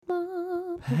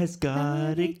has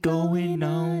got it going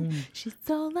on. She's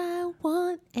all I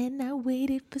want, and I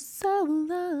waited for so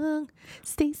long.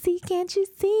 Stacy, can't you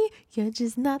see? You're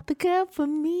just not the girl for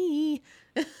me.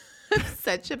 I'm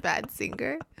such a bad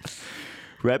singer.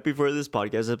 Right before this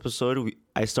podcast episode,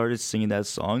 I started singing that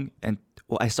song, and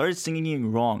I started singing it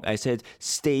wrong. I said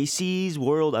Stacy's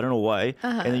World. I don't know why.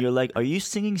 And then you're like, "Are you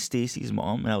singing Stacy's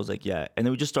Mom?" And I was like, "Yeah." And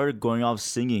then we just started going off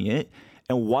singing it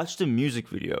and watched the music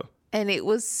video. And it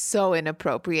was so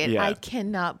inappropriate. Yeah. I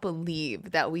cannot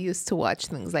believe that we used to watch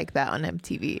things like that on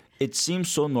MTV. It seems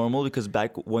so normal because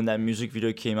back when that music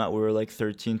video came out, we were like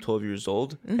 13, 12 years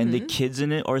old. And the kids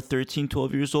in it are 13,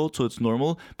 12 years old, so it's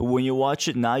normal. But when you watch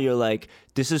it now, you're like,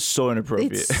 this is so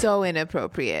inappropriate. It's so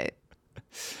inappropriate.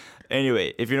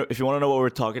 Anyway, if you want to know what we're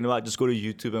talking about, just go to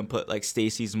YouTube and put like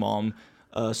Stacy's Mom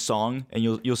song, and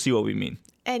you'll see what we mean.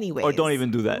 Anyways. Or don't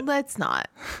even do that. Let's not.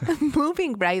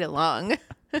 Moving right along.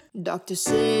 Doctor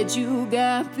said you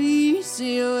got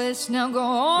PCOS. Now go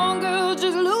on, girl,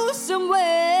 just lose some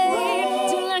weight.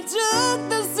 Till I took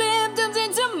the symptoms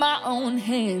into my own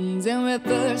hands and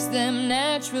reversed them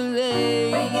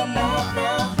naturally.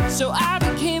 So I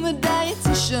became a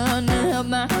dietitian to help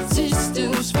my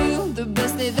sisters feel the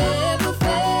best they've ever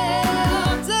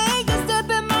felt. Take a step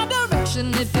in my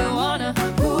direction if you wanna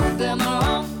prove them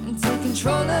wrong and take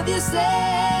control of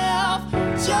yourself.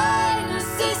 Join a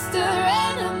sister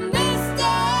and a mister.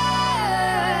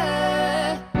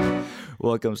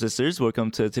 Welcome, sisters.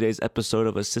 Welcome to today's episode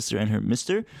of A Sister and Her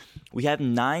Mister. We have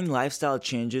 9 lifestyle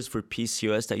changes for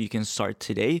PCOS that you can start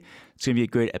today. It's going to be a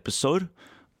great episode.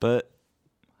 But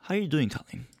how are you doing,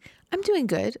 Colleen? I'm doing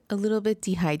good. A little bit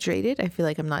dehydrated. I feel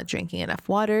like I'm not drinking enough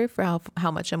water for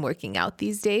how much I'm working out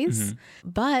these days.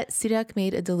 But Sirak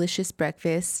made a delicious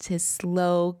breakfast, his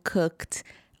slow-cooked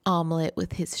omelet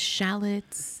with his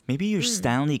shallots. Maybe your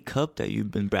Stanley Cup that you've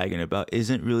been bragging about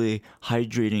isn't really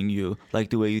hydrating you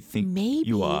like the way you think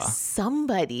you are. Maybe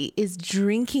somebody is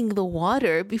drinking the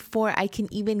water before I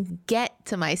can even get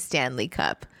to my Stanley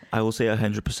Cup. I will say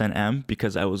 100% am,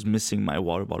 because I was missing my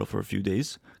water bottle for a few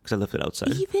days because I left it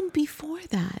outside. Even before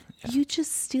that, you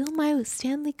just steal my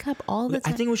Stanley Cup all the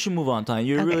time. I think we should move on, Tanya.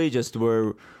 You're Okay. really just,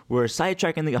 we're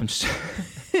sidetracking the... I'm just...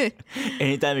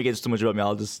 Anytime it gets too much about me,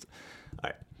 I'll just... All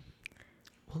right.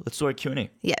 Well, let's do our Q&A.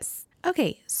 Yes.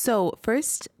 Okay, so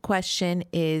first question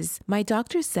is, my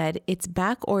doctor said it's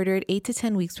back ordered 8 to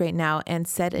 10 weeks right now and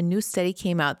said a new study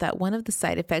came out that one of the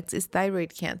side effects is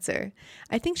thyroid cancer.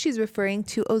 I think she's referring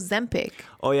to Ozempic.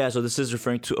 Oh, yeah. So this is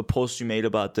referring to a post you made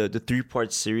about the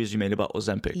 3-part series you made about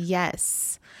Ozempic.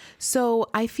 Yes. So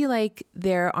I feel like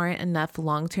there aren't enough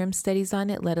long-term studies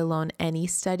on it, let alone any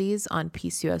studies on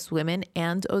PCOS women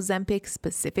and Ozempic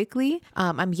specifically.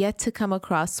 I'm yet to come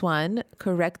across one.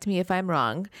 Correct me if I'm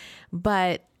wrong.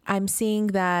 But I'm seeing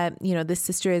that, this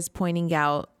sister is pointing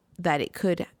out that it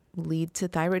could lead to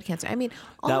thyroid cancer. I mean,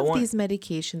 these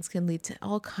medications can lead to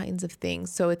all kinds of things.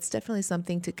 So it's definitely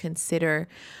something to consider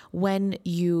when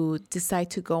you decide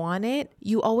to go on it.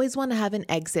 You always want to have an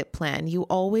exit plan. You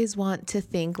always want to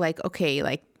think like, okay,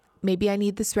 like maybe I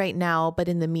need this right now, but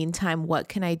in the meantime, what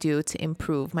can I do to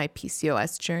improve my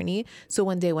PCOS journey? So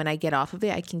one day when I get off of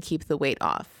it, I can keep the weight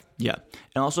off. Yeah.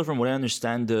 And also from what I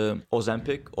understand, the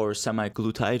Ozempic or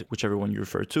semaglutide, whichever one you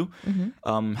refer to,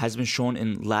 has been shown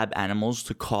in lab animals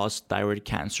to cause thyroid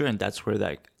cancer. And that's where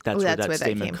that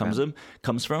statement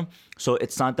comes from. So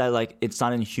it's not that it's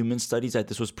not in human studies that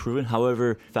this was proven.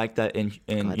 However, the fact that in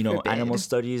animal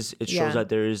studies, it shows that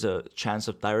there is a chance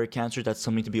of thyroid cancer. That's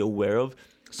something to be aware of,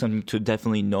 something to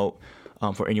definitely note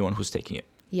for anyone who's taking it.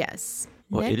 Yes.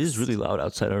 Well, it is really loud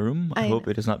outside our room. I hope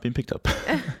it has not been picked up.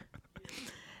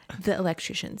 The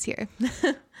electrician's here.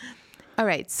 All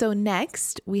right. So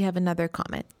next we have another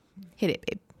comment. Hit it,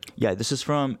 babe. Yeah, this is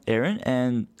from Erin,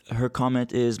 and her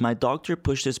comment is, my doctor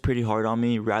pushed this pretty hard on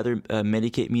me, rather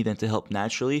medicate me than to help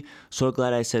naturally. So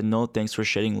glad I said no, thanks for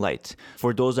shedding light.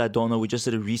 For those that don't know, we just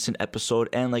did a recent episode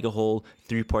and like a whole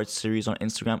 3-part series on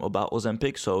Instagram about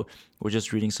Ozempic. So we're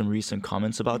just reading some recent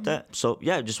comments about that. So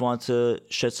yeah, just wanted to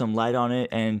shed some light on it.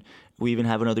 And we even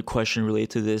have another question related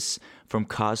to this from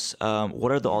Kas.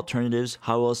 What are the alternatives?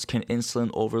 How else can insulin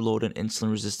overload and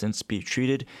insulin resistance be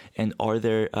treated? And are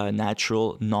there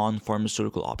natural,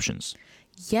 non-pharmaceutical options?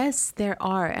 Yes, there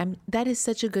are. And that is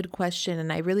such a good question.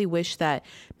 And I really wish that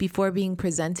before being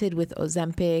presented with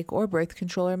Ozempic or birth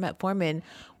control or metformin,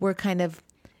 we're kind of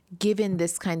given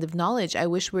this kind of knowledge. I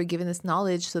wish we're given this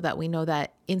knowledge so that we know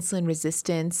that insulin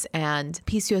resistance and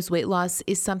PCOS weight loss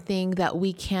is something that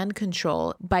we can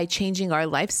control by changing our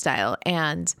lifestyle.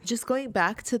 And just going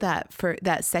back to that, for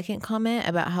that second comment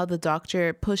about how the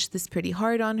doctor pushed this pretty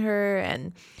hard on her,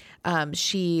 and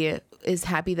She is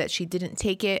happy that she didn't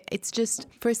take it. It's just,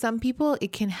 for some people,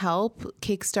 it can help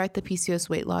kickstart the PCOS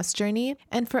weight loss journey.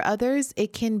 And for others,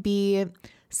 it can be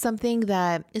something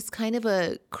that is kind of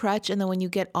a crutch. And then when you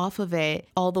get off of it,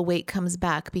 all the weight comes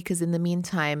back because in the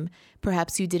meantime,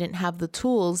 perhaps you didn't have the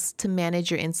tools to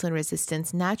manage your insulin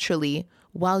resistance naturally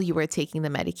while you were taking the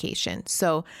medication.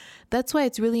 So that's why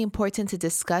it's really important to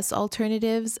discuss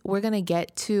alternatives. We're going to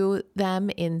get to them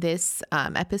in this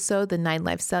episode, the 9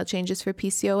 lifestyle changes for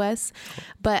PCOS.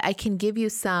 But I can give you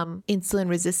some insulin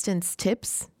resistance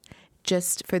tips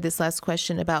just for this last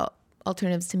question about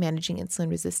alternatives to managing insulin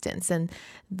resistance. And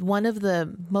one of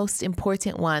the most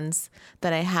important ones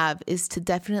that I have is to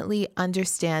definitely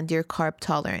understand your carb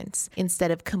tolerance instead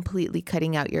of completely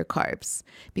cutting out your carbs.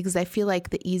 Because I feel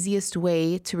like the easiest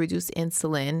way to reduce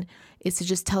insulin is to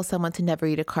just tell someone to never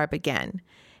eat a carb again.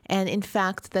 And in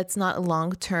fact, that's not a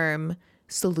long-term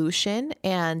solution,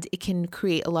 and it can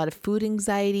create a lot of food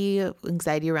anxiety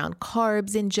around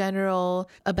carbs in general,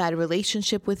 a bad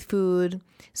relationship with food.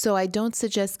 So I don't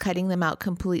suggest cutting them out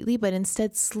completely, but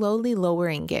instead slowly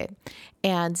lowering it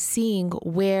and seeing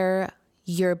where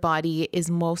your body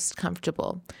is most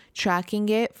comfortable. Tracking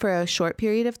it for a short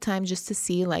period of time just to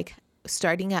see, like,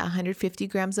 starting at 150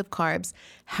 grams of carbs,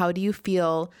 how do you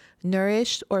feel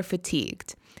nourished or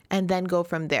fatigued? And then go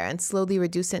from there and slowly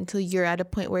reduce it until you're at a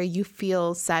point where you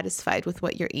feel satisfied with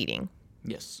what you're eating.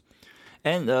 Yes.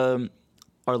 And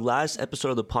our last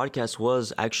episode of the podcast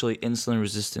was actually insulin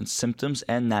resistance symptoms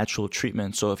and natural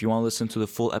treatment. So if you want to listen to the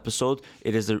full episode,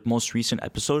 it is the most recent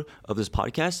episode of this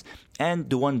podcast. And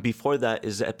the one before that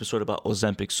is the episode about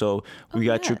Ozempic. So we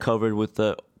got you covered with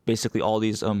basically all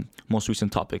these most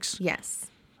recent topics. Yes.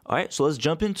 All right, so let's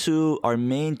jump into our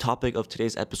main topic of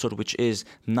today's episode, which is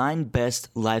 9 best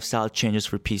lifestyle changes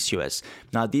for PCOS.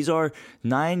 Now, these are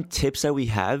 9 tips that we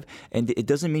have, and it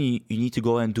doesn't mean you need to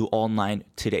go and do all 9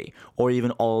 today or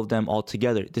even all of them all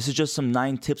together. This is just some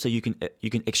 9 tips that you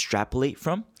can extrapolate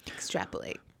from,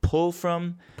 pull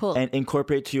from, and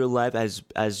incorporate to your life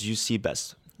as you see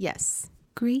best. Yes.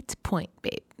 Great point,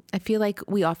 babe. I feel like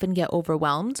we often get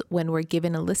overwhelmed when we're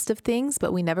given a list of things,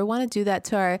 but we never want to do that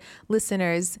to our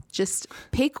listeners. Just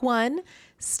pick one,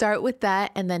 start with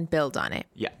that, and then build on it.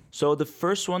 Yeah. So the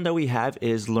first one that we have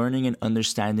is learning and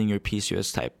understanding your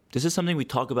PCOS type. This is something we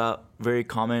talk about very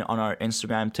common on our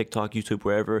Instagram, TikTok, YouTube,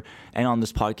 wherever, and on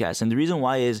this podcast. And the reason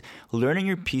why is learning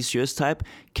your PCOS type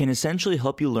can essentially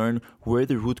help you learn where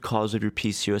the root cause of your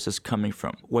PCOS is coming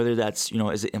from. Whether that's,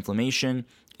 is it inflammation?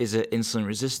 Is it insulin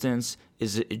resistance?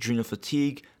 Is it adrenal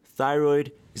fatigue,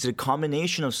 thyroid? Is it a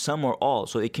combination of some or all?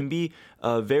 So it can be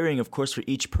varying, of course, for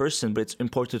each person, but it's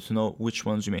important to know which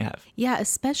ones you may have. Yeah,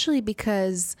 especially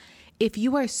because if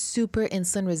you are super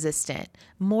insulin resistant,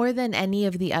 more than any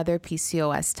of the other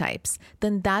PCOS types,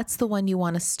 then that's the one you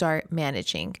want to start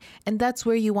managing. And that's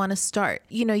where you want to start.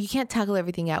 You can't tackle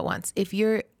everything at once. If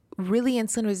you're really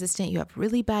insulin resistant, you have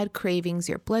really bad cravings,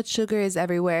 your blood sugar is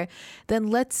everywhere, then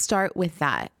let's start with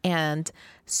that and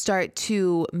start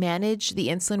to manage the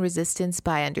insulin resistance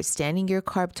by understanding your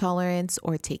carb tolerance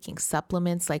or taking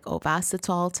supplements like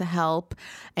Ovasitol to help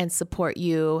and support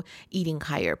you, eating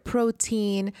higher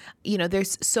protein.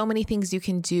 There's so many things you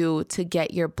can do to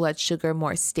get your blood sugar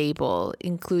more stable,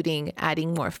 including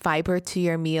adding more fiber to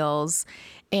your meals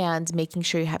and making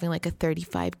sure you're having like a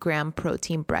 35-gram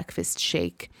protein breakfast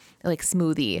shake, like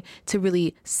smoothie, to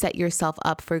really set yourself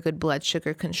up for good blood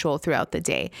sugar control throughout the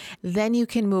day. Then you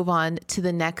can move on to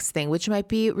the next thing, which might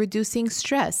be reducing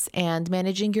stress and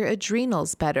managing your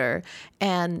adrenals better,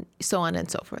 and so on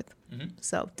and so forth. Mm-hmm.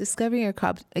 So discovering your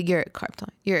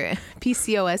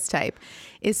PCOS type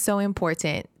is so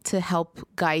important to help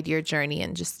guide your journey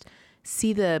and just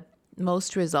see the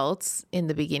most results in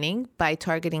the beginning by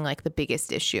targeting like the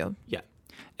biggest issue. Yeah.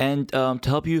 And to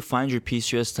help you find your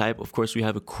PCOS type, of course, we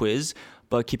have a quiz,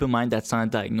 but keep in mind that's not a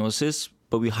diagnosis.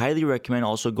 But we highly recommend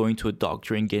also going to a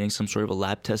doctor and getting some sort of a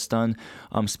lab test done,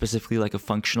 specifically like a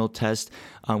functional test,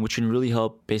 which can really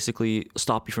help basically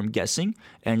stop you from guessing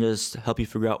and just help you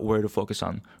figure out where to focus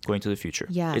on going to the future.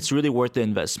 Yeah. It's really worth the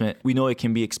investment. We know it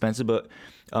can be expensive, but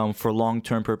for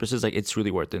long-term purposes, it's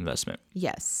really worth the investment.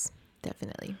 Yes.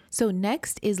 Definitely. So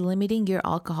next is limiting your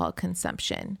alcohol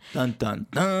consumption. Dun, dun,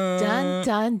 dun. Dun,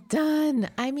 dun, dun.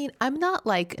 I mean, I'm not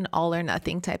like an all or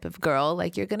nothing type of girl.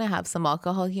 Like, you're going to have some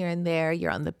alcohol here and there. You're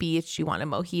on the beach. You want a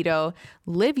mojito.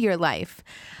 Live your life.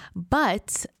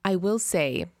 But I will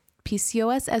say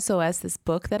PCOS SOS, this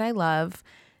book that I love,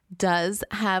 does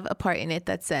have a part in it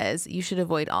that says you should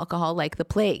avoid alcohol like the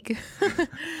plague.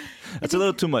 It's a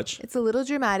little too much. It's a little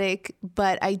dramatic,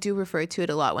 but I do refer to it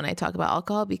a lot when I talk about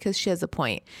alcohol because she has a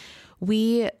point.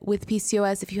 With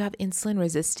PCOS, if you have insulin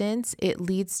resistance, it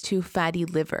leads to fatty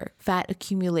liver. Fat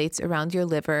accumulates around your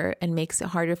liver and makes it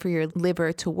harder for your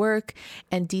liver to work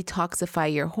and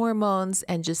detoxify your hormones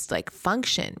and just like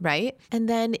function, right? And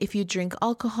then if you drink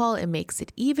alcohol, it makes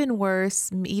it even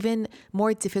worse, even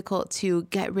more difficult to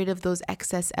get rid of those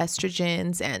excess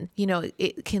estrogens. And,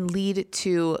 it can lead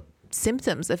to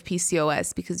symptoms of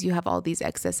PCOS because you have all these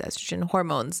excess estrogen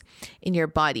hormones in your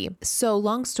body. So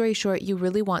long story short, you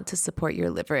really want to support your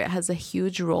liver. It has a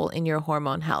huge role in your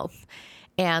hormone health.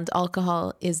 And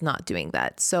alcohol is not doing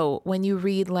that. So when you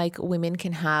read like women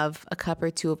can have a cup or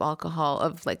two of alcohol,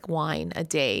 of like wine a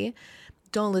day,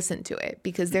 don't listen to it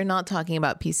because they're not talking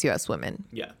about PCOS women.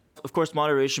 Yeah. Of course,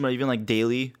 moderation, but even like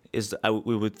daily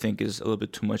we would think is a little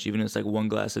bit too much. Even if it's like one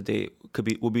glass a day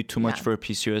will be too much for a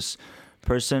PCOS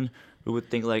person. We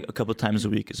would think like a couple times a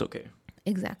week is okay.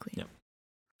 Exactly. Yeah.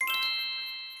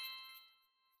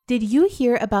 Did you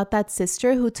hear about that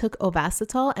sister who took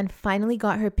Ovasitol and finally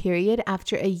got her period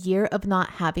after a year of not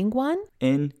having one?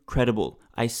 Incredible.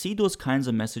 I see those kinds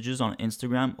of messages on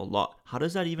Instagram a lot. How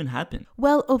does that even happen?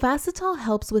 Well, Ovasitol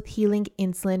helps with healing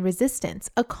insulin resistance,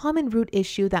 a common root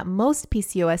issue that most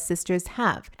PCOS sisters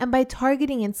have. And by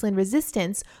targeting insulin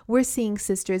resistance, we're seeing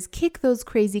sisters kick those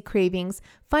crazy cravings,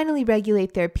 finally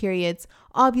regulate their periods,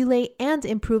 ovulate, and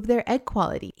improve their egg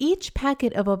quality. Each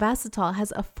packet of Ovasitol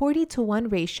has a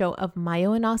 40-to-1 ratio of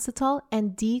myo-inositol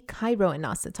and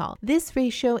D-chiroinositol. This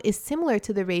ratio is similar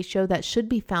to the ratio that should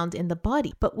be found in the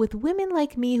body, but with women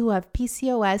like me who have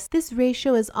PCOS, this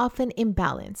ratio is often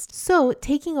imbalanced. So,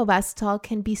 taking Ovasitol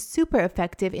can be super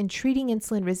effective in treating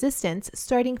insulin resistance,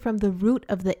 starting from the root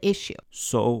of the issue.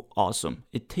 So awesome.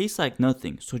 It tastes like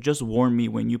nothing, so just warn me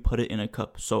when you put it in a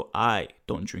cup so I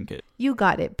don't drink it. You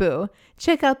got it, boo.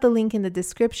 Check out the link in the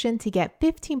description to get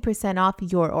 15% off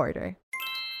your order.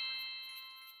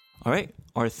 All right,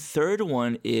 our third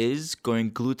one is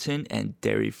going gluten and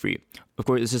dairy free. Of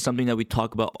course, this is something that we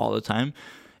talk about all the time,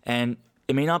 and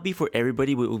it may not be for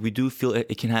everybody, but we do feel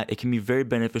it can be very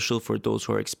beneficial for those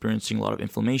who are experiencing a lot of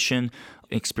inflammation,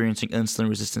 experiencing insulin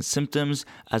resistant symptoms,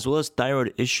 as well as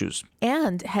thyroid issues.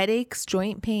 And headaches,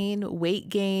 joint pain, weight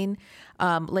gain,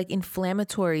 like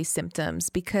inflammatory symptoms,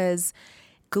 because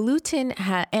gluten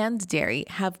and dairy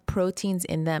have proteins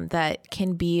in them that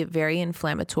can be very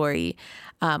inflammatory.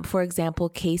 For example,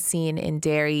 casein in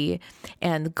dairy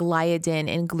and gliadin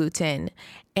in gluten.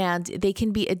 And they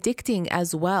can be addicting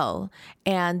as well.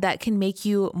 And that can make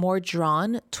you more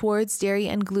drawn towards dairy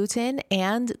and gluten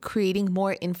and creating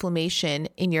more inflammation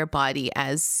in your body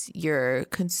as you're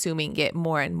consuming it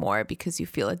more and more because you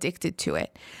feel addicted to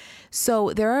it. So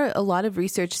there are a lot of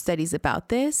research studies about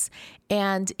this.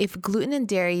 And if gluten and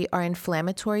dairy are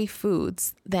inflammatory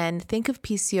foods, then think of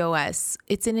PCOS.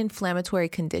 It's an inflammatory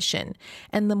condition.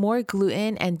 And the more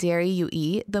gluten and dairy you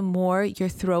eat, the more you're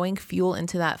throwing fuel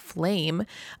into that flame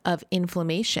of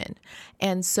inflammation.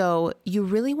 And so you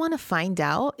really want to find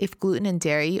out if gluten and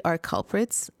dairy are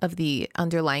culprits of the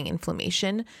underlying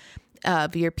inflammation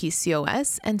of your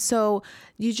PCOS. And so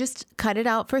you just cut it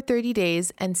out for 30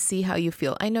 days and see how you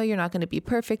feel. I know you're not going to be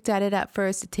perfect at it at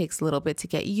first. It takes a little bit to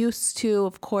get used to,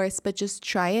 of course, but just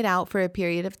try it out for a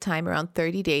period of time, around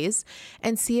 30 days,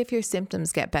 and see if your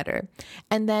symptoms get better.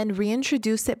 And then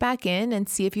reintroduce it back in and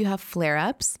see if you have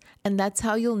flare-ups. And that's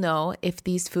how you'll know if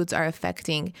these foods are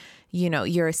affecting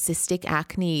your cystic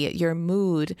acne, your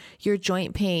mood, your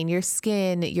joint pain, your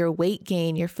skin, your weight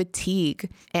gain, your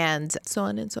fatigue, and so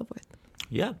on and so forth.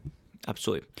 Yeah,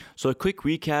 absolutely. So a quick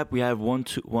recap, we have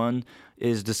one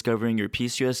is discovering your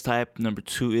PCOS type. Number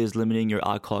 2 is limiting your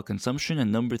alcohol consumption.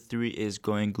 And number 3 is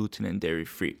going gluten and dairy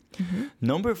free. Mm-hmm.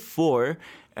 Number 4,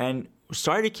 and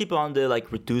sorry to keep on the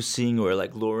reducing or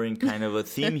lowering kind of a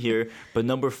theme here, but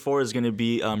number 4 is going to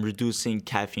be reducing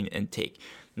caffeine intake.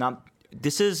 Now,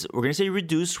 we're going to say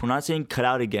reduce. We're not saying cut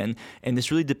out again. And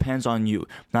this really depends on you.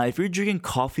 Now, if you're drinking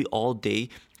coffee all day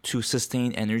to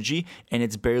sustain energy and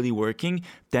it's barely working,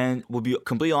 then we'll be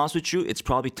completely honest with you, it's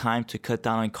probably time to cut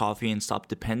down on coffee and stop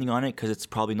depending on it because it's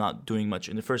probably not doing much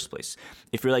in the first place.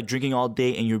 If you're drinking all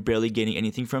day and you're barely getting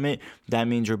anything from it, that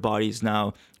means your body is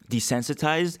now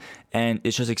desensitized and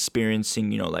it's just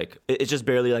experiencing, it's just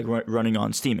barely running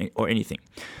on steam or anything.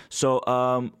 So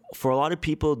for a lot of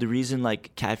people, the reason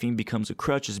caffeine becomes a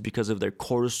crutch is because of their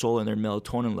cortisol and their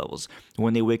melatonin levels.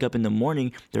 When they wake up in the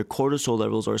morning, their cortisol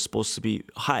levels are supposed to be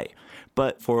high.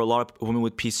 But for a lot of women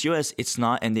with PCOS, it's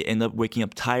not and they end up waking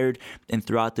up tired, and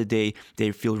throughout the day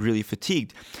they feel really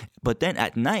fatigued. But then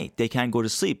at night they can't go to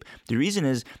sleep. The reason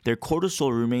is their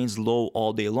cortisol remains low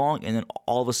all day long, and then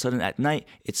all of a sudden at night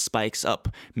it spikes up.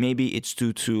 Maybe it's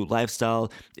due to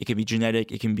lifestyle, it can be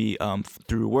genetic, it can be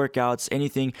through workouts,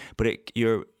 anything, but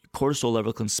your cortisol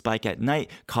level can spike at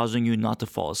night, causing you not to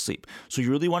fall asleep. So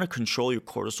you really want to control your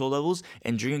cortisol levels,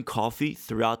 and drinking coffee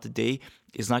throughout the day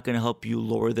is not going to help you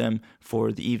lower them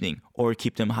for the evening or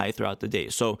keep them high throughout the day.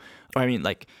 So,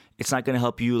 it's not going to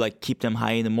help you like keep them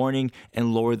high in the morning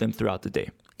and lower them throughout the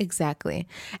day. Exactly.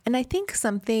 And I think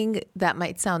something that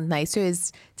might sound nicer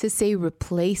is to say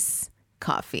replace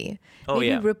coffee.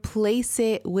 Maybe replace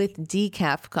it with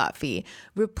decaf coffee.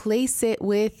 Replace it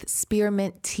with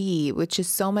spearmint tea, which is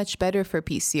so much better for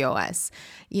PCOS.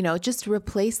 Just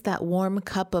replace that warm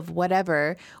cup of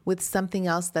whatever with something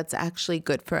else that's actually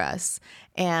good for us.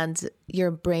 And your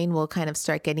brain will kind of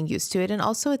start getting used to it. And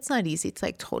also, it's not easy to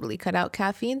like totally cut out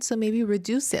caffeine. So maybe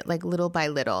reduce it like little by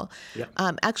little. Yeah.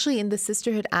 Actually, in the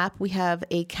Sisterhood app, we have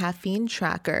a caffeine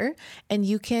tracker, and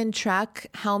you can track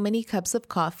how many cups of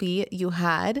coffee you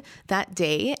had that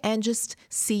day and just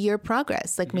see your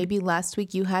progress. Like maybe last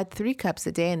week you had 3 cups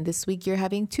a day and this week you're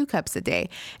having 2 cups a day,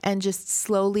 and just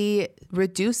slowly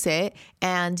reduce it,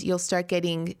 and you'll start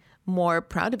getting more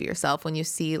proud of yourself when you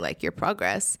see like your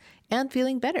progress and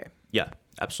feeling better. Yeah,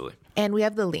 absolutely. And we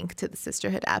have the link to the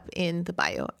Sisterhood app in the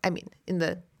bio. In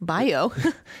the bio.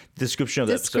 Description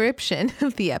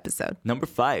of the episode. Number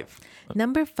 5.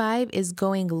 Number 5 is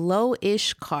going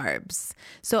low-ish carbs.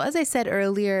 So as I said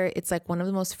earlier, it's like one of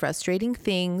the most frustrating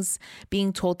things,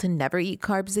 being told to never eat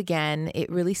carbs again. It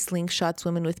really slingshots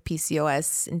women with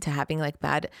PCOS into having like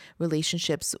bad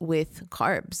relationships with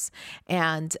carbs.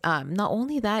 And not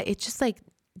only that, it just like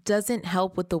doesn't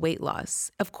help with the weight loss.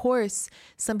 Of course,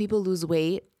 some people lose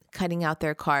weight cutting out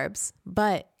their carbs,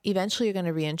 but eventually you're going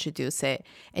to reintroduce it,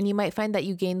 and you might find that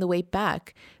you gain the weight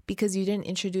back because you didn't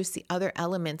introduce the other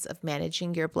elements of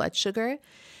managing your blood sugar,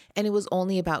 and it was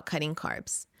only about cutting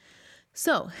carbs.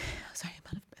 So, sorry,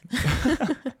 I'm out of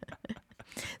breath.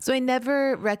 So I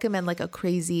never recommend like a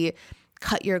crazy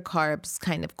cut your carbs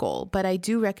kind of goal, but I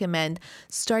do recommend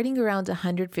starting around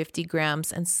 150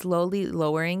 grams and slowly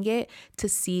lowering it to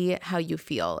see how you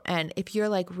feel. And if you're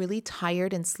like really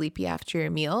tired and sleepy after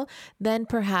your meal, then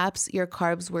perhaps your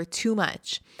carbs were too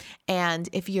much. And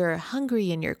if you're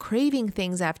hungry and you're craving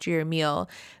things after your meal,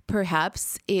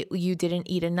 perhaps you didn't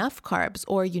eat enough carbs,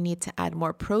 or you need to add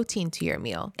more protein to your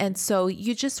meal. And so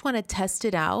you just want to test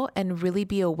it out and really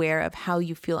be aware of how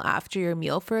you feel after your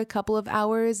meal for a couple of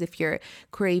hours. If you're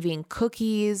craving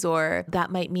cookies, or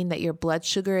that might mean that your blood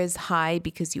sugar is high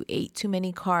because you ate too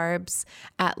many carbs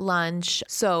at lunch.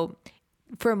 So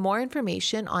for more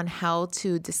information on how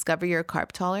to discover your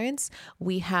carb tolerance,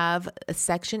 we have a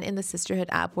section in the Sisterhood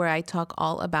app where I talk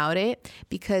all about it,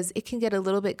 because it can get a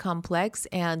little bit complex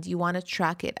and you want to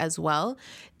track it as well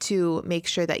to make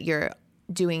sure that you're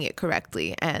doing it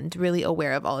correctly and really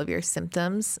aware of all of your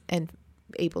symptoms and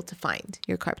able to find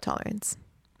your carb tolerance.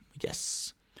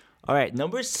 Yes. All right,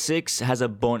 number 6 has a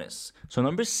bonus. So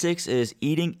number 6 is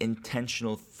eating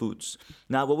intentional foods.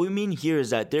 Now, what we mean here is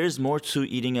that there's more to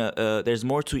eating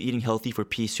healthy for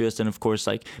PCOS than, of course,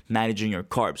 like managing your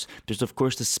carbs. There's, of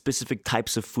course, the specific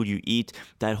types of food you eat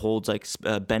that holds like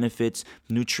benefits,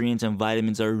 nutrients, and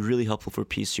vitamins that are really helpful for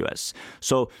PCOS.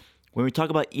 So when we talk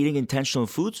about eating intentional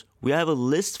foods, we have a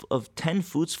list of 10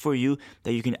 foods for you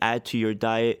that you can add to your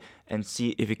diet and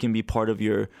see if it can be part of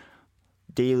your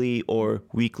daily or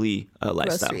weekly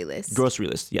lifestyle. Grocery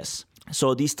list, yes.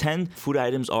 So these 10 food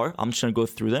items are, I'm just going to go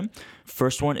through them.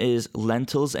 First one is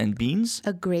lentils and beans.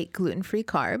 A great gluten-free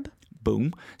carb.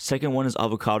 Boom. Second one is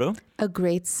avocado. A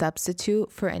great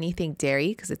substitute for anything dairy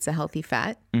because it's a healthy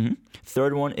fat. Mm-hmm.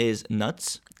 Third one is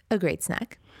nuts. A great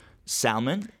snack.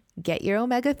 Salmon. Get your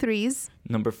omega-3s.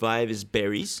 Number 5 is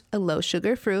berries. A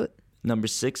low-sugar fruit. Number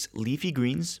 6, leafy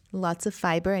greens. Lots of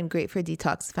fiber and great for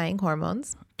detoxifying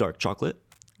hormones. Dark chocolate.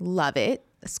 Love it.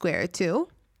 A square or 2.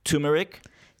 Turmeric.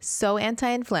 So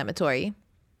anti-inflammatory.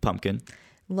 Pumpkin.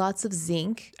 Lots of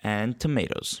zinc. And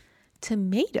tomatoes.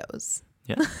 Tomatoes?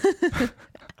 Yeah.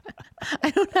 I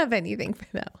don't have anything for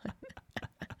that one.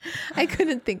 I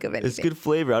couldn't think of anything. It's good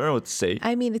flavor. I don't know what to say.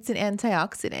 I mean, it's an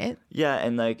antioxidant. Yeah,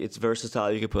 and like it's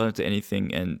versatile. You can put it into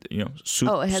anything, and soup,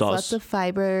 it has sauce. Lots of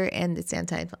fiber, and it's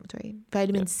anti-inflammatory.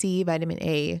 Vitamin C, vitamin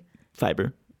A.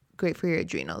 Fiber. Great for your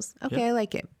adrenals. Okay, I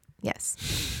like it. Yes.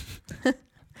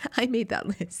 I made that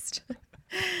list.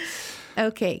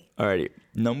 Okay. Alrighty.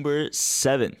 Number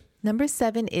 7. Number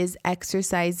 7 is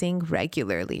exercising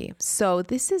regularly. So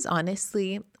this is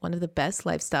honestly one of the best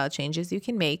lifestyle changes you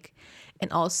can make.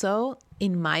 And also,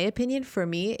 in my opinion, for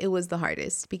me, it was the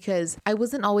hardest because I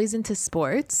wasn't always into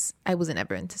sports. I wasn't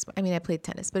ever into sports. I mean, I played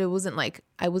tennis, but it wasn't like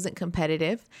I wasn't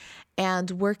competitive.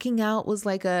 And working out was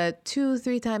like a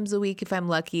 2-3 times a week, if I'm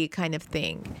lucky, kind of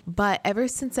thing. But ever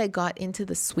since I got into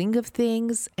the swing of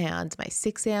things and my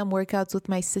 6 a.m. workouts with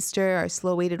my sister, our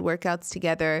slow weighted workouts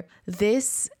together,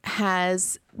 this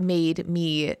has made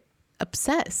me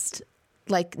obsessed.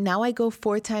 Like now I go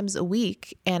 4 times a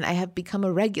week and I have become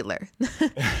a regular.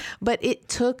 But it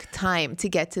took time to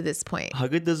get to this point. How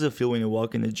good does it feel when you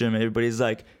walk in the gym and everybody's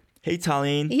like, hey,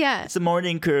 Talene. Yeah. It's the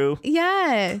morning crew.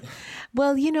 Yeah.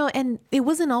 Well, and it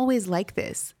wasn't always like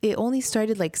this. It only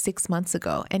started like 6 months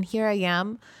ago. And here I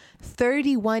am,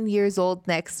 31 years old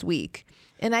next week.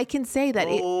 And I can say that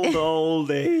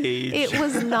old age. It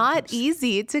was not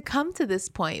easy to come to this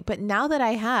point. But now that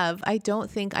I have, I don't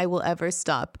think I will ever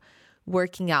stop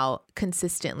working out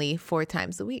consistently 4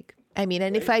 times a week. I mean,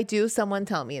 and if I do, someone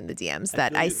tell me in the DMs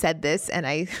that I said this and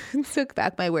I took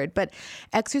back my word. But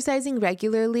exercising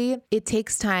regularly, it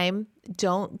takes time.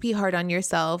 Don't be hard on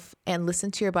yourself and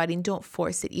listen to your body and don't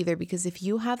force it either. Because if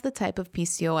you have the type of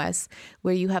PCOS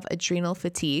where you have adrenal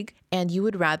fatigue and you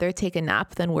would rather take a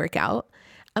nap than work out,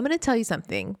 I'm going to tell you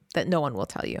something that no one will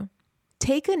tell you.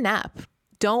 Take a nap.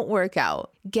 Don't work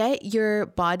out. Get your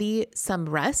body some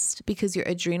rest because your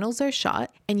adrenals are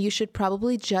shot, and you should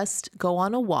probably just go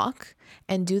on a walk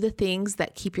and do the things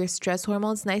that keep your stress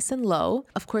hormones nice and low.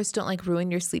 Of course, don't like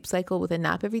ruin your sleep cycle with a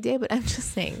nap every day, but I'm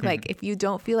just saying, like, if you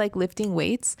don't feel like lifting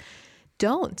weights,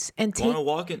 don't. And go on a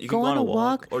walk. You can go on a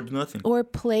walk or do nothing. Or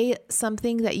play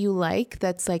something that you like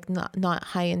that's like not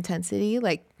high intensity.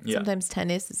 Like sometimes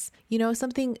tennis is,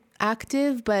 something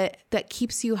active, but that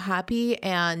keeps you happy.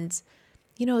 And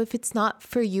if it's not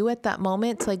for you at that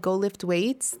moment to like go lift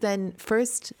weights, then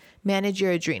first manage your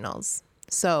adrenals.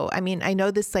 So, I mean, I know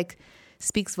this like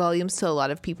speaks volumes to a lot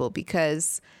of people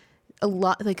because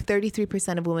like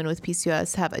 33% of women with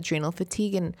PCOS have adrenal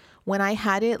fatigue. And when I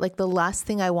had it, like the last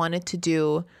thing I wanted to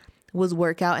do was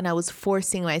work out, and I was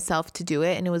forcing myself to do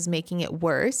it, and it was making it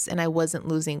worse, and I wasn't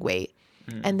losing weight.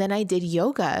 And then I did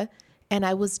yoga, and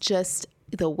I was just,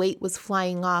 the weight was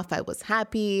flying off. I was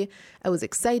happy. I was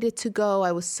excited to go.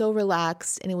 I was so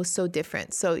relaxed, and it was so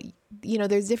different. So,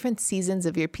 there's different seasons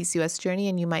of your PCOS journey,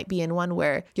 and you might be in one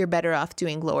where you're better off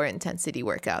doing lower intensity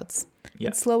workouts. Yeah.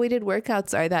 And slow weighted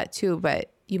workouts are that too,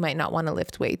 but you might not want to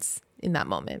lift weights in that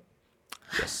moment.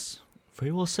 Yes.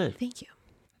 Very well said. Thank you.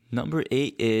 Number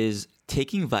 8 is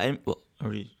taking vitamin. Well,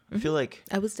 I feel like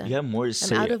I was done. You have more to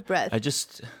say. I'm out of breath.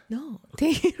 No,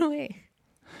 take it away.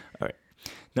 All right.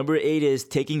 Number 8 is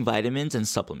taking vitamins and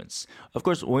supplements. Of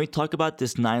course, when we talk about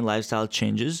this 9 lifestyle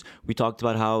changes, we talked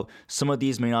about how some of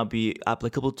these may not be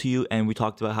applicable to you, and we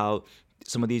talked about how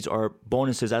some of these are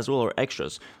bonuses as well, or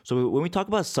extras. So when we talk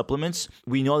about supplements,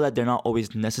 we know that they're not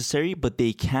always necessary, but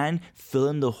they can fill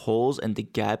in the holes and the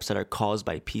gaps that are caused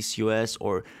by PCOS,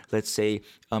 or let's say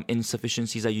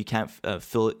insufficiencies that you can't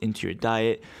fill into your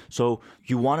diet. So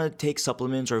you want to take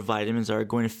supplements or vitamins that are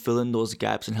going to fill in those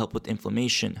gaps and help with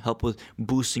inflammation, help with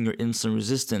boosting your insulin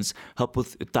resistance, help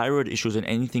with thyroid issues and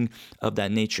anything of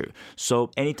that nature.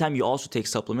 So anytime you also take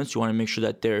supplements, you want to make sure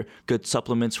that they're good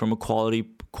supplements from a quality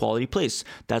place.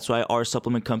 That's why our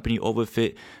supplement company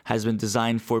OvaFit has been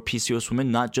designed for PCOS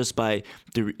women, not just by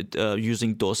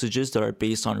using dosages that are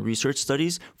based on research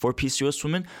studies for PCOS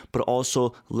women, but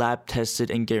also lab tested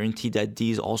and guaranteed that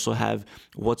these also have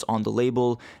what's on the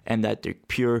label and that they're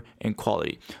pure and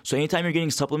quality. So anytime you're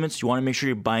getting supplements, you want to make sure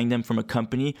you're buying them from a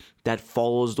company that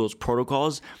follows those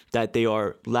protocols, that they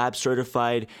are lab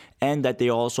certified, and that they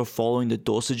are also following the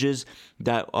dosages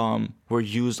that were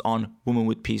used on women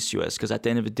with PCOS. Because at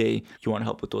the end of the day, you want to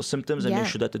help with those symptoms and make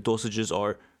sure that the dosages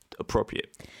are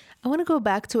appropriate. I want to go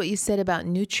back to what you said about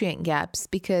nutrient gaps,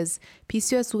 because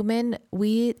PCOS women,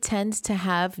 we tend to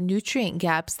have nutrient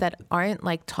gaps that aren't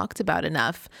like talked about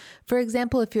enough. For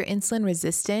example, if you're insulin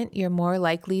resistant, you're more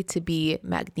likely to be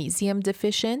magnesium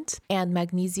deficient, and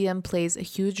magnesium plays a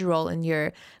huge role in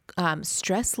your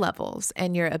stress levels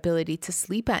and your ability to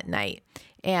sleep at night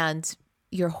and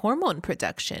your hormone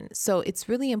production. So it's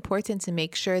really important to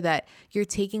make sure that you're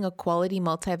taking a quality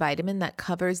multivitamin that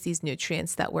covers these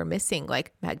nutrients that we're missing,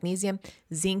 like magnesium.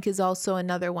 Zinc is also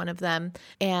another one of them,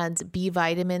 and B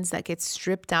vitamins that get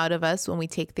stripped out of us when we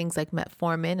take things like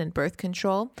metformin and birth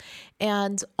control.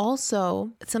 And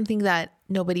also something that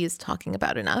nobody is talking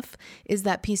about enough is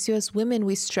that PCOS women,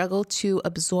 we struggle to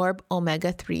absorb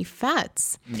omega-3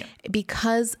 fats.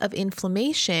 Because of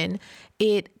inflammation.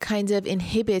 It kind of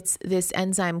inhibits this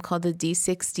enzyme called the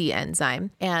D60 enzyme.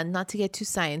 And not to get too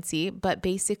sciencey, but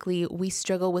basically we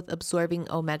struggle with absorbing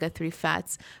omega-3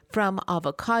 fats from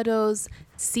avocados,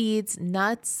 seeds,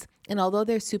 nuts. And although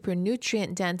they're super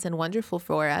nutrient dense and wonderful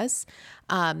for us,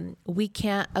 we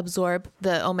can't absorb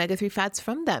the omega-3 fats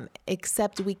from them,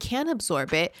 except we can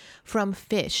absorb it from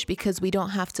fish because we don't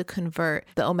have to convert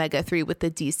the omega-3 with the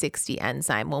D60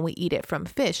 enzyme when we eat it from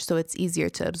fish. So it's easier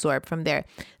to absorb from there.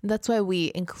 And that's why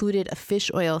we included a fish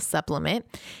oil supplement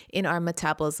in our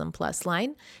Metabolism Plus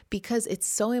line, because it's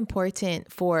so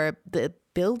important for the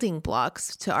building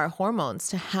blocks to our hormones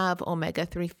to have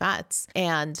omega-3 fats.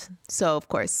 And so, of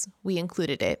course, we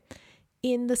included it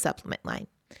in the supplement line.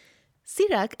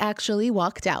 Sirak actually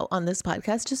walked out on this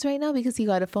podcast just right now because he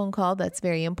got a phone call that's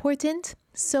very important.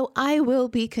 So I will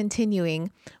be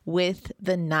continuing with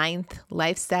the 9th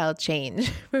lifestyle change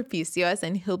for PCOS,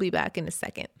 and he'll be back in a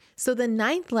second. So the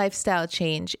 9th lifestyle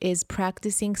change is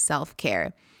practicing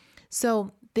self-care.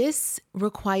 So this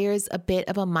requires a bit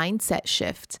of a mindset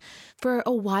shift. For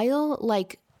a while,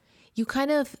 like, you kind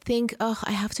of think, oh,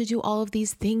 I have to do all of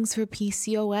these things for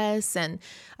PCOS, and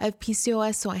I have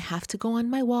PCOS, so I have to go on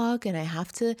my walk and I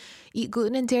have to eat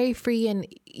gluten and dairy free. And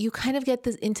you kind of get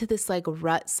into this like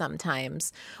rut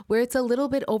sometimes where it's a little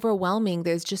bit overwhelming.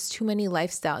 There's just too many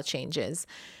lifestyle changes.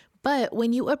 But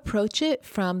when you approach it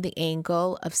from the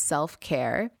angle of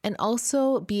self-care and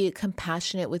also be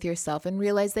compassionate with yourself and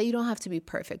realize that you don't have to be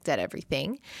perfect at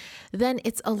everything, then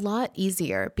it's a lot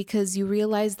easier because you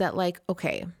realize that, like,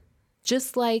 okay,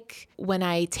 just like when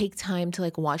I take time to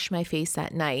like wash my face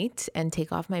at night and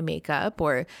take off my makeup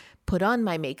or put on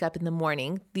my makeup in the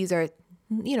morning, these are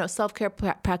self-care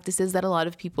practices that a lot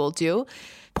of people do.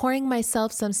 Pouring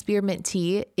myself some spearmint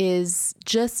tea is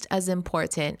just as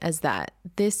important as that.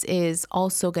 This is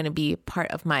also going to be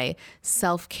part of my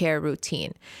self-care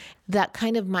routine. That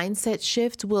kind of mindset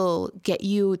shift will get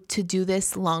you to do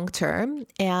this long term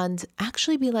and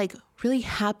actually be like really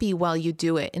happy while you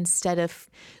do it instead of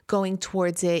going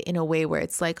towards it in a way where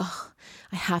it's like, oh,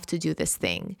 I have to do this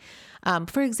thing.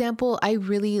 For example, I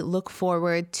really look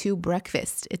forward to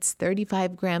breakfast. It's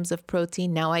 35 grams of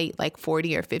protein. Now I eat like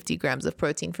 40 or 50 grams of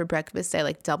protein for breakfast. I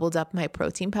like doubled up my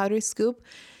protein powder scoop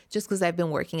just because I've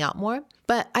been working out more.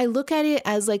 But I look at it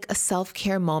as like a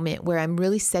self-care moment where I'm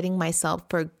really setting myself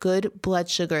for good blood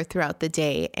sugar throughout the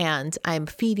day, and I'm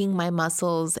feeding my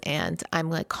muscles and I'm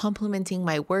like complementing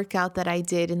my workout that I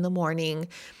did in the morning.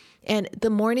 And the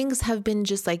mornings have been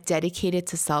just like dedicated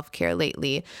to self-care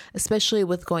lately, especially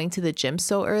with going to the gym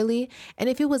so early. And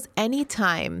if it was any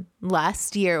time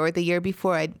last year or the year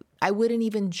before, I wouldn't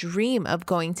even dream of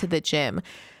going to the gym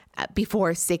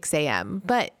before 6 a.m.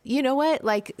 But you know what?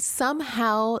 Like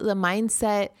somehow the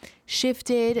mindset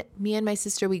shifted. Me and my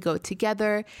sister, we go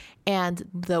together, and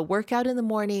the workout in the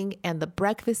morning and the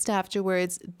breakfast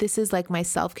afterwards, this is like my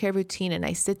self-care routine. And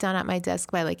I sit down at my desk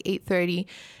by like 8:30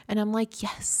 and I'm like,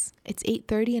 yes, it's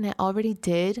 8:30 and I already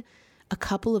did a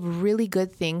couple of really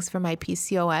good things for my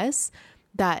PCOS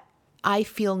that I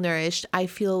feel nourished. I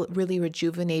feel really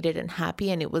rejuvenated and happy,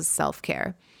 and it was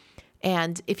self-care.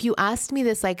 And if you asked me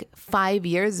this like 5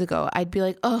 years ago, I'd be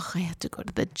like, oh, I have to go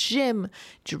to the gym,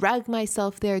 drag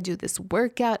myself there, do this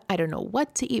workout. I don't know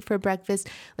what to eat for breakfast.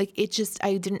 Like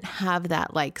I didn't have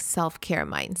that like self-care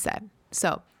mindset.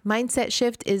 So mindset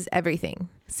shift is everything.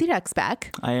 Sirak's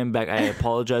back. I am back. I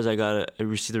apologize. I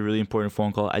received a really important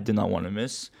phone call I did not want to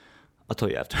miss. I'll tell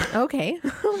you after. Okay.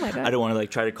 Oh my God. I don't want to like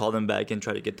try to call them back and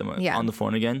try to get them on the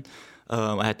phone again.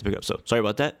 I had to pick up. So sorry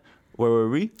about that. Where were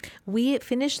we? We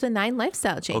finished the 9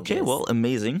 lifestyle changes. Okay, well,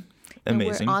 amazing. And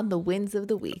we're on the wins of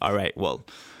the week. All right, well.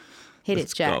 Hit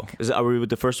it, Jack. Are we with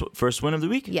the first win of the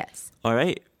week? Yes. All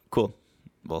right, cool.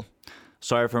 Well,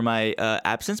 sorry for my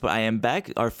absence, but I am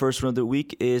back. Our first win of the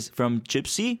week is from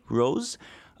Gypsy Rose.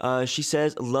 She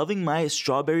says, loving my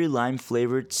strawberry lime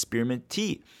flavored spearmint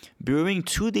tea. Brewing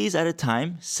 2 days at a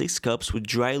time, 6 cups with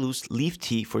dry loose leaf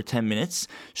tea for 10 minutes.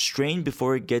 Strain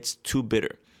before it gets too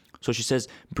bitter. So she says,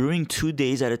 brewing 2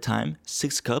 days at a time,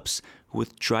 6 cups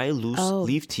with dry loose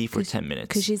leaf tea for 10 minutes.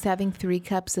 Because she's having 3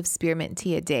 cups of spearmint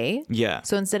tea a day. Yeah.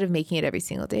 So instead of making it every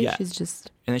single day, she's just...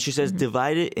 And then she says,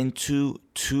 divide it into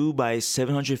 2 by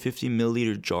 750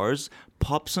 milliliter jars.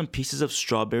 Pop some pieces of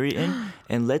strawberry in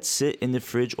and let sit in the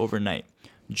fridge overnight.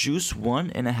 Juice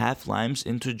 1.5 limes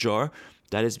into a jar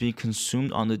that is being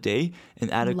consumed on the day,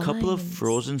 and add a couple of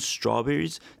frozen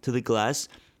strawberries to the glass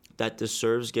that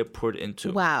deserves get poured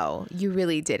into. Wow, you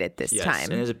really did it this time.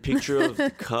 And there's a picture of the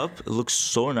cup. It looks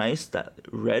so nice. That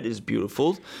red is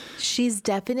beautiful. She's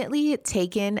definitely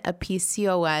taken a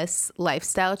PCOS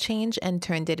lifestyle change and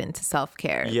turned it into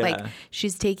self-care. Yeah. Like,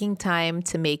 she's taking time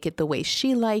to make it the way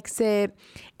she likes it,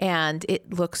 and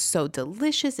it looks so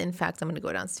delicious. In fact, I'm going to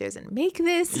go downstairs and make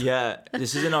this. Yeah,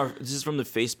 this is from the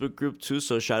Facebook group too.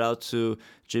 So shout out to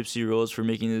Gypsy Rose for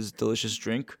making this delicious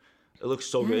drink. It looks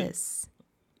so good. Yes.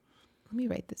 Let me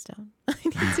write this down. I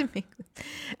need to make this.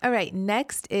 All right.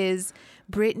 Next is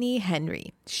Brittany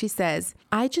Henry. She says,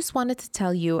 I just wanted to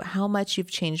tell you how much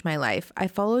you've changed my life. I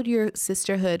followed your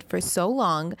sisterhood for so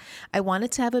long. I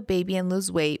wanted to have a baby and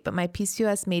lose weight, but my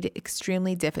PCOS made it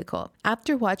extremely difficult.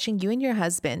 After watching you and your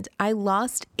husband, I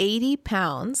lost 80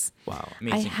 pounds. Wow. I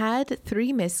Amazing. had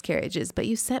 3 miscarriages, but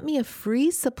you sent me a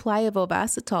free supply of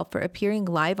Ovasitol for appearing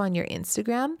live on your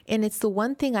Instagram. And it's the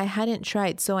one thing I hadn't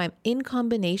tried. So I'm in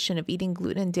combination of eating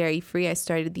gluten and dairy free. I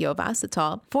started the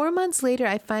Ovasitol. 4 months later,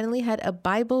 I finally had a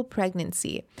Bible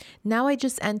pregnancy. Now I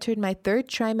just entered my 3rd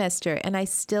trimester and I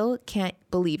still can't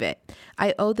believe it.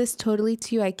 I owe this totally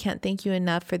to you. I can't thank you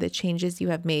enough for the changes you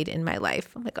have made in my life.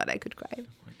 Oh my God, I could cry. Oh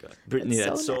my God. Brittany,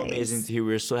 that's so nice. amazing to hear.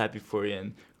 We're so happy for you.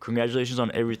 And congratulations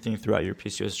on everything throughout your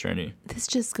PCOS journey. This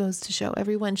just goes to show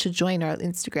everyone should join our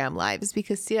Instagram lives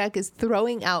because Sirak is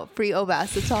throwing out free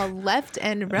Ovasitol left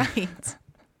and right.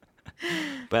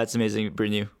 But that's amazing,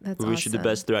 Brittany. That's we wish you the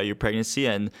awesome. best throughout your pregnancy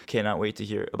and cannot wait to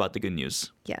hear about the good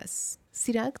news. Yes.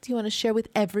 Sirak, do you want to share with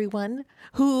everyone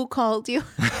who called you?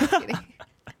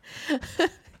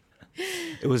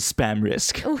 It was spam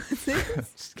risk. Was it?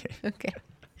 Just kidding. Okay.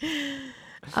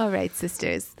 All right,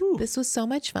 sisters. This was so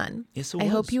much fun. Yes, it I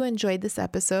hope was. you enjoyed this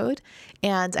episode,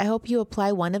 and I hope you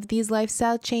apply one of these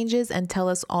lifestyle changes and tell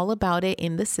us all about it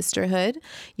in the sisterhood.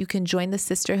 You can join the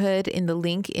sisterhood in the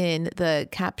link in the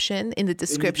caption, in the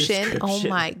description. Oh description.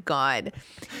 my God.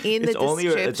 In It's the only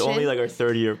description. like our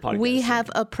 3rd year podcast. We have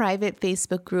a private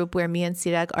Facebook group where me and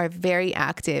Sirak are very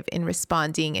active in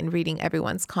responding and reading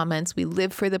everyone's comments. We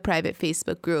live for the private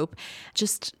Facebook group.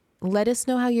 Just let us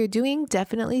know how you're doing.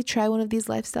 Definitely try one of these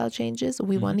lifestyle changes.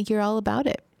 We want to hear all about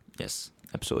it. Yes,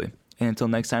 absolutely. And until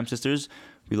next time, sisters,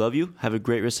 we love you. Have a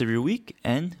great rest of your week,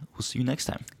 and we'll see you next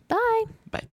time. Bye.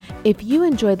 Bye. If you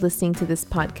enjoyed listening to this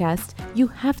podcast, you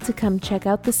have to come check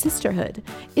out The Sisterhood.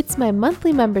 It's my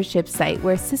monthly membership site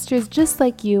where sisters just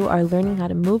like you are learning how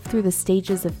to move through the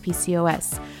stages of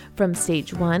PCOS. From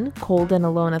stage 1, cold and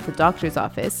alone at the doctor's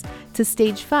office, to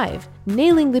stage 5,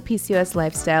 nailing the PCOS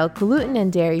lifestyle, gluten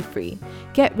and dairy free.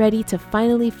 Get ready to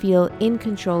finally feel in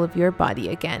control of your body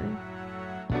again.